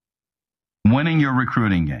winning your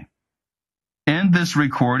recruiting game. In this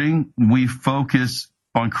recording, we focus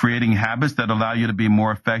on creating habits that allow you to be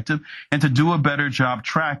more effective and to do a better job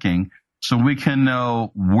tracking so we can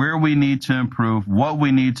know where we need to improve, what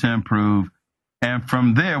we need to improve, and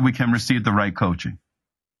from there we can receive the right coaching.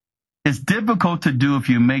 It's difficult to do if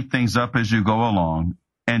you make things up as you go along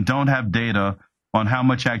and don't have data on how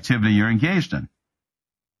much activity you're engaged in.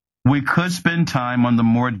 We could spend time on the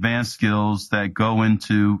more advanced skills that go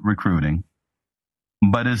into recruiting,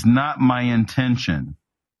 but it's not my intention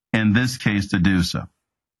in this case to do so.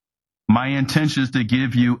 My intention is to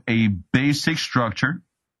give you a basic structure,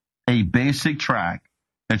 a basic track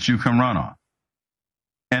that you can run on.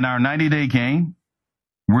 In our 90-day game,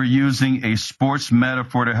 we're using a sports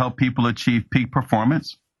metaphor to help people achieve peak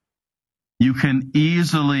performance. You can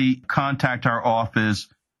easily contact our office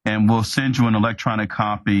and we'll send you an electronic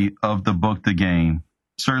copy of the book, The Game.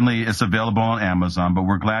 Certainly it's available on Amazon, but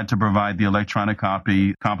we're glad to provide the electronic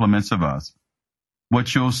copy, compliments of us.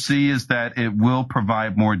 What you'll see is that it will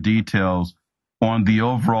provide more details on the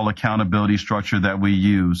overall accountability structure that we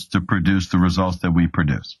use to produce the results that we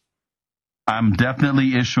produce. I'm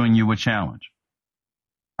definitely issuing you a challenge.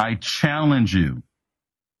 I challenge you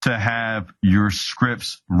to have your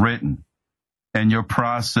scripts written and your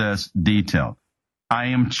process detailed. I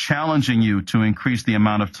am challenging you to increase the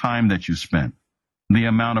amount of time that you spend, the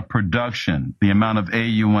amount of production, the amount of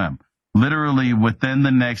AUM, literally within the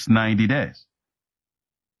next 90 days.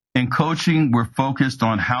 In coaching, we're focused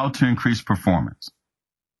on how to increase performance.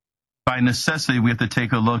 By necessity, we have to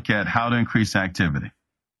take a look at how to increase activity.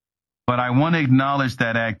 But I want to acknowledge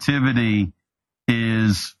that activity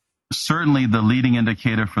is certainly the leading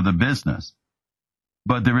indicator for the business,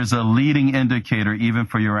 but there is a leading indicator even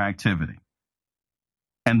for your activity.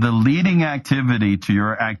 And the leading activity to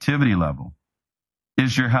your activity level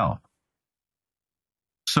is your health.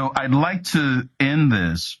 So I'd like to end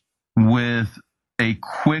this with a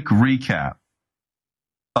quick recap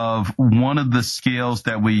of one of the scales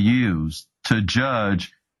that we use to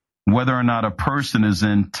judge whether or not a person is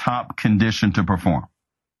in top condition to perform.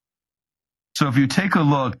 So if you take a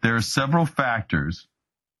look, there are several factors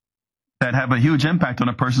that have a huge impact on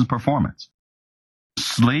a person's performance.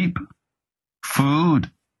 Sleep,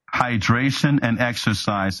 food, hydration, and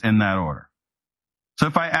exercise in that order. So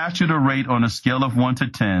if I asked you to rate on a scale of 1 to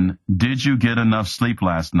 10, did you get enough sleep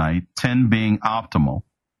last night, 10 being optimal,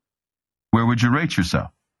 where would you rate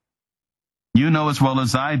yourself? You know as well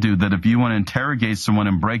as I do that if you want to interrogate someone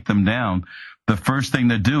and break them down, the first thing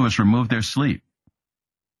to do is remove their sleep.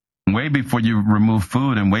 Way before you remove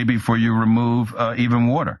food and way before you remove even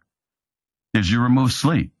water, is you remove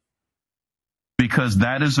sleep. Because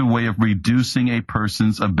that is a way of reducing a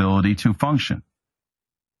person's ability to function.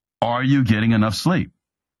 Are you getting enough sleep?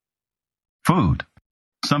 Food.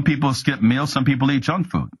 Some people skip meals, some people eat junk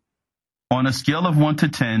food. On a scale of 1 to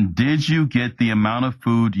 10, did you get the amount of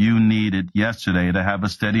food you needed yesterday to have a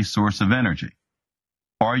steady source of energy?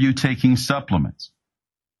 Are you taking supplements,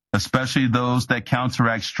 especially those that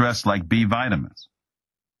counteract stress like B vitamins?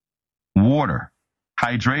 Water,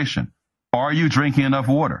 hydration. Are you drinking enough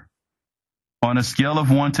water? On a scale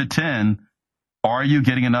of 1 to 10, are you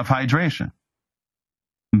getting enough hydration?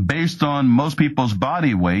 Based on most people's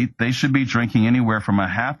body weight, they should be drinking anywhere from a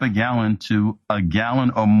half a gallon to a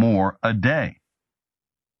gallon or more a day.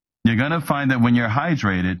 You're going to find that when you're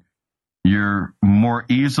hydrated, you're more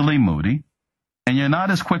easily moody and you're not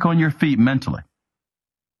as quick on your feet mentally.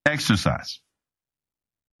 Exercise.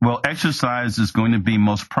 Well, exercise is going to be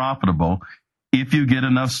most profitable if you get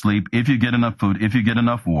enough sleep, if you get enough food, if you get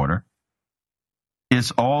enough water.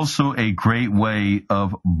 It's also a great way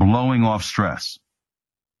of blowing off stress,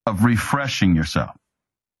 of refreshing yourself.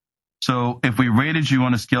 So if we rated you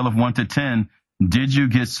on a scale of 1 to 10, did you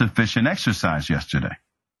get sufficient exercise yesterday?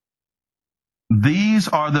 These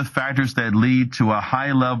are the factors that lead to a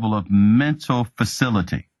high level of mental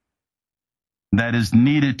facility that is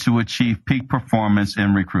needed to achieve peak performance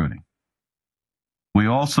in recruiting. We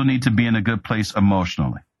also need to be in a good place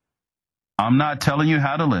emotionally. I'm not telling you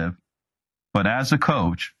how to live, but as a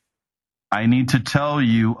coach, I need to tell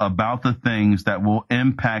you about the things that will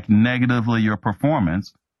impact negatively your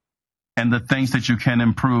performance and the things that you can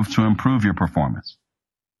improve to improve your performance.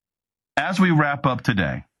 As we wrap up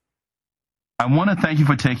today, I want to thank you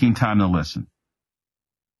for taking time to listen.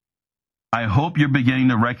 I hope you're beginning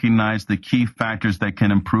to recognize the key factors that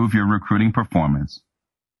can improve your recruiting performance,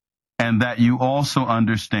 and that you also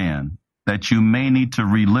understand that you may need to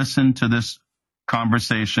re-listen to this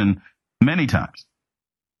conversation many times.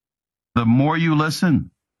 The more you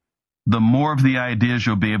listen, the more of the ideas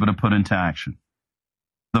you'll be able to put into action.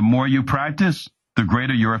 The more you practice, the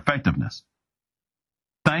greater your effectiveness.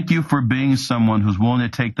 Thank you for being someone who's willing to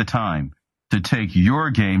take the time to take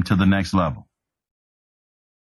your game to the next level.